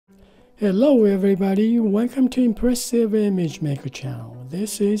Hello everybody, welcome to Impressive Image Maker channel.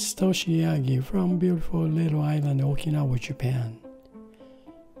 This is Toshi Yagi from beautiful little island Okinawa, Japan.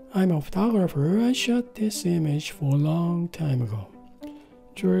 I'm a photographer. I shot this image for a long time ago.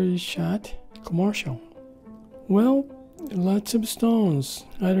 Jewelry shot commercial. Well, lots of stones.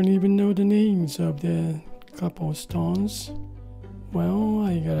 I don't even know the names of the couple stones. Well,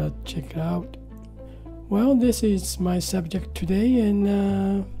 I gotta check it out. Well, this is my subject today,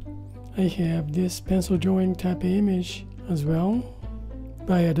 and I have this pencil drawing type image as well.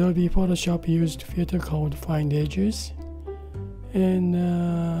 By Adobe Photoshop used filter called Find Edges. And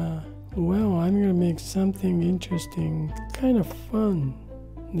well, I'm gonna make something interesting, kind of fun.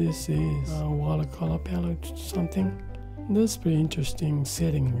 This is a watercolor palette something. That's pretty interesting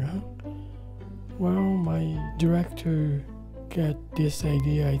setting, huh? Well, my director got this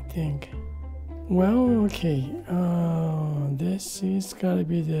idea, I think. Well, okay, this is gotta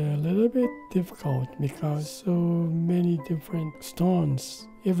be a little bit difficult because so many different stones.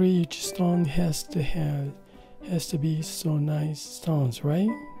 Each stone has to be so nice stones, right?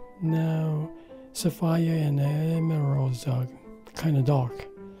 Now, sapphire and emeralds are kind of dark,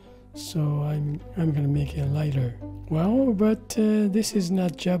 so I'm gonna make it lighter. Well, but this is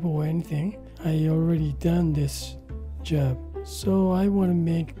not job or anything. I already done this job. So I want to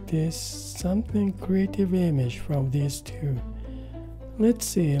make this something creative image from these two. Let's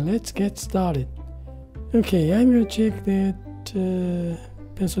see, let's get started. Okay, I'm going to check that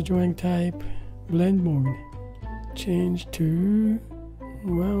pencil drawing type blend mode. Change to,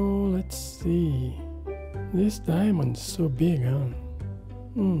 well, let's see. This diamond's so big, huh?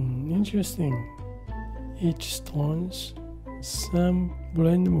 Interesting. Each stones, some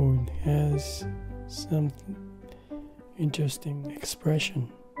blend mode has something interesting expression.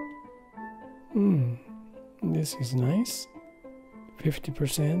 This is nice.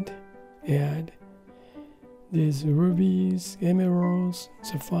 50% add. These rubies, emeralds,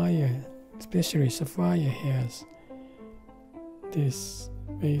 sapphire, especially sapphire has. This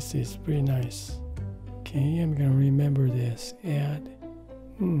base is pretty nice. Okay, I'm gonna remember this. Add.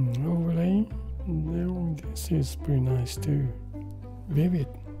 Overlay. No, this is pretty nice too. Vivid.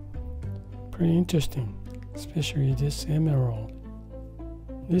 Pretty interesting. Especially this emerald.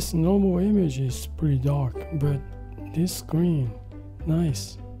 This normal image is pretty dark, but this green,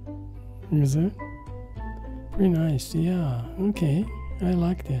 nice. Is it? Pretty nice, yeah. Okay, I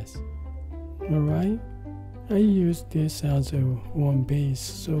like this. Alright, I use this as a one base,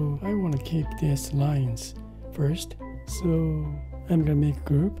 so I want to keep these lines first. So I'm gonna make a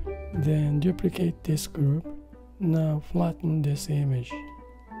group, then duplicate this group. Now flatten this image.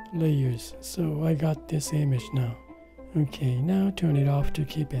 Layers, so I got this image now. Okay, now turn it off to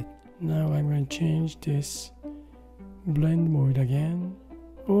keep it. Now I'm going to change this blend mode again.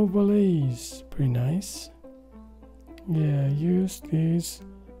 Overlays, pretty nice. Yeah, use these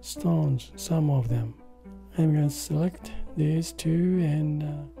stones, some of them. I'm going to select these two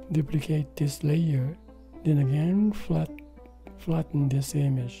and duplicate this layer. Then again, flatten this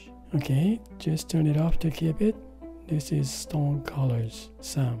image. Okay, just turn it off to keep it. This is stone colors,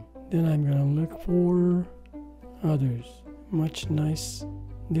 some. Then I'm gonna look for others. Much nice.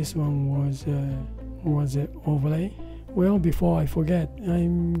 This one was it overlay? Well, before I forget,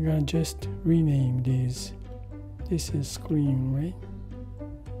 I'm gonna just rename these. This is screen, right?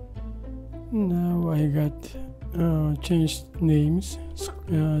 Now I got changed names.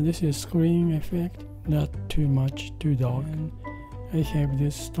 This is screen effect, not too much, too dark. And I have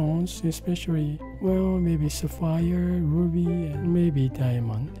these stones, especially, well, maybe sapphire, ruby, and maybe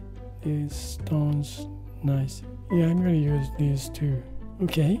diamond. These stones, nice. Yeah, I'm gonna use these two.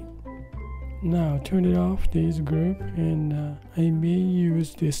 Okay. Now turn it off, this group, and I may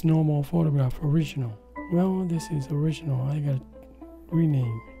use this normal photograph original. Well, this is original. I gotta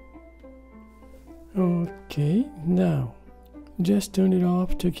rename. Okay, now just turn it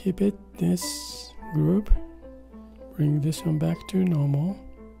off to keep it. This group. Bring this one back to normal.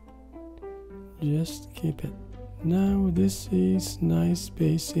 Just keep it. Now this is nice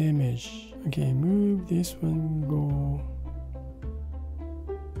base image. Okay, move this one, go.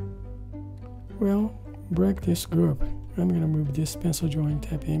 Well, break this group. I'm gonna move this pencil drawing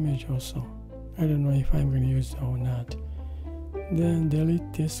type image also. I don't know if I'm gonna use it or not. Then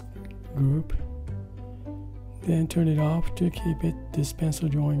delete this group. Then turn it off to keep it this pencil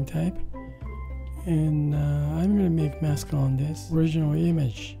drawing type. And I'm gonna make mask on this original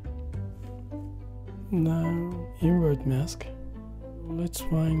image. Now invert mask. Let's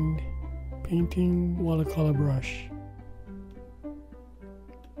find painting watercolor brush.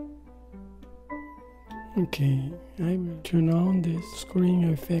 Okay, I will turn on this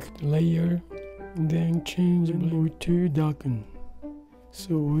screen effect layer, then change blue to darken,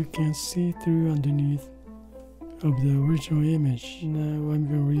 so we can see through underneath of the original image. Now I'm going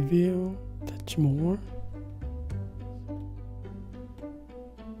to reveal touch more.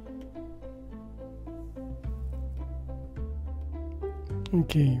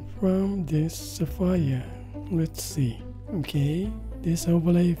 Okay, from this sapphire, let's see. Okay, this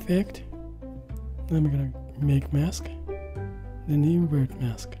overlay effect, I'm gonna make mask, then invert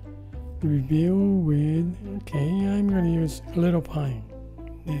mask. Reveal with, okay, I'm gonna use a little pine,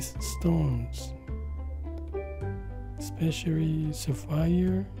 these stones, especially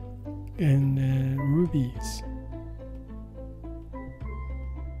sapphire and rubies,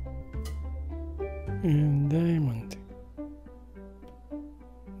 and diamond.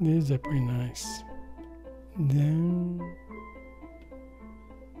 These are pretty nice. Then,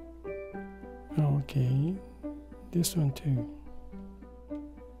 okay, this one too.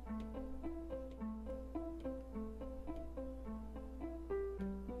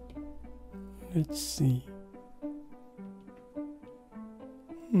 Let's see.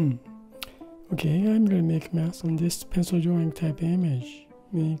 Okay, I'm gonna make mask on this pencil drawing type image.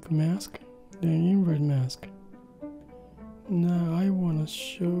 Make mask, then invert mask. Now I want to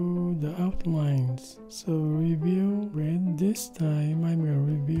show the outlines, so reveal with, this time I'm going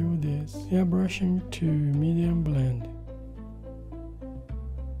to reveal this airbrushing to medium blend.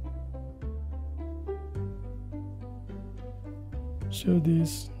 Show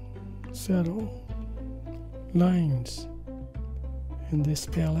these subtle lines in this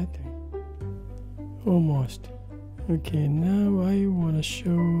palette, almost. Okay, now I want to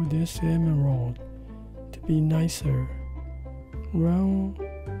show this emerald to be nicer. Well,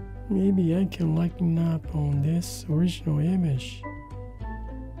 maybe I can lighten up on this original image.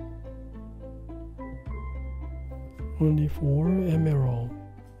 Only for emerald.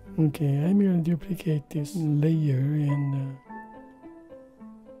 Okay, I'm going to duplicate this layer and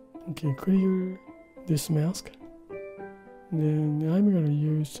okay, clear this mask. Then I'm going to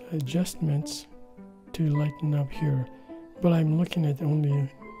use adjustments to lighten up here, but I'm looking at only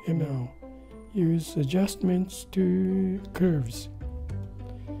emerald. Use adjustments to curves.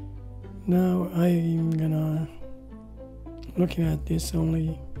 Now I'm gonna looking at this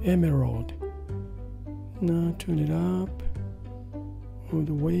only emerald. Now turn it up all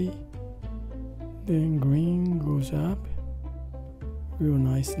the way. Then green goes up real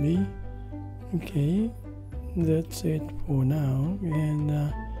nicely. Okay, that's it for now, and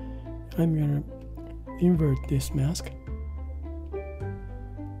I'm gonna invert this mask.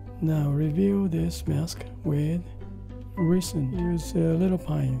 Now reveal this mask with recent. Use a little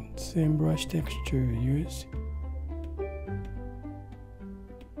pine, same brush texture use.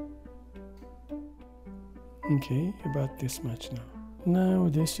 Okay, about this much now. Now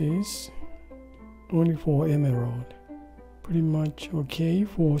this is only for emerald. Pretty much okay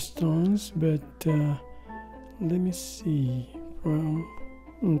for stones, but let me see from,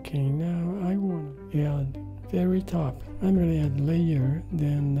 okay, now I want to add very top. I'm going to add layer,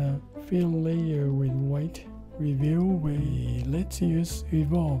 then fill layer with white. Reveal with, let's use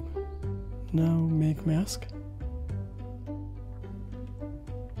evolve. Now make mask.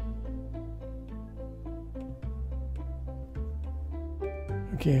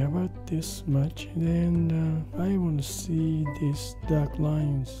 Okay, about this much. Then I want to see these dark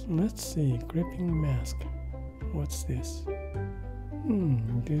lines. Let's see, gripping mask. What's this?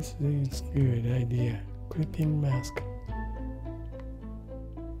 This is good idea. Gripping mask.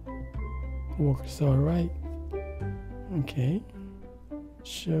 Works alright. Okay.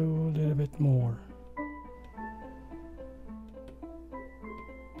 Show a little bit more.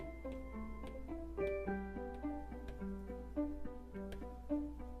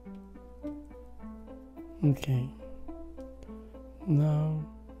 Okay. Now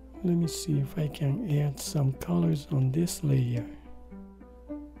let me see if I can add some colors on this layer.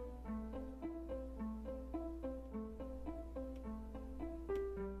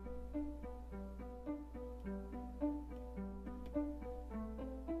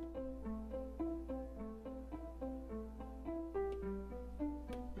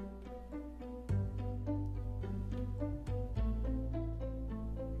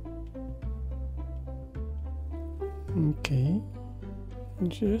 Okay,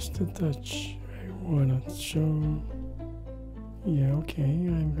 just a touch. I want to show. Yeah, okay,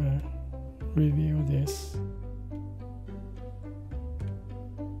 I'm gonna review this.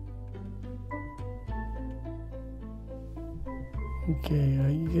 Okay,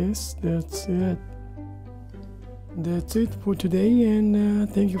 I guess that's it. That's it for today, and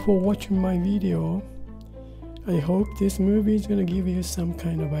thank you for watching my video. I hope this movie is gonna give you some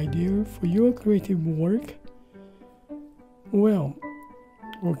kind of idea for your creative work. Well,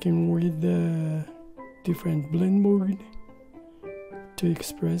 working with the different blend board to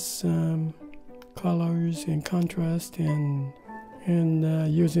express some colors and contrast, and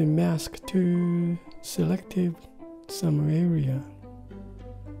using mask to selective some area,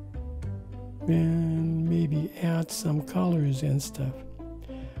 and maybe add some colors and stuff.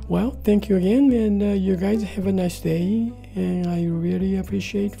 Well, thank you again, and you guys have a nice day, and I really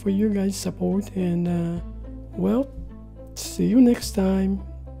appreciate for you guys' support, and well, see you next time.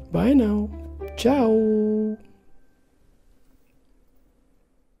 Bye now. Ciao.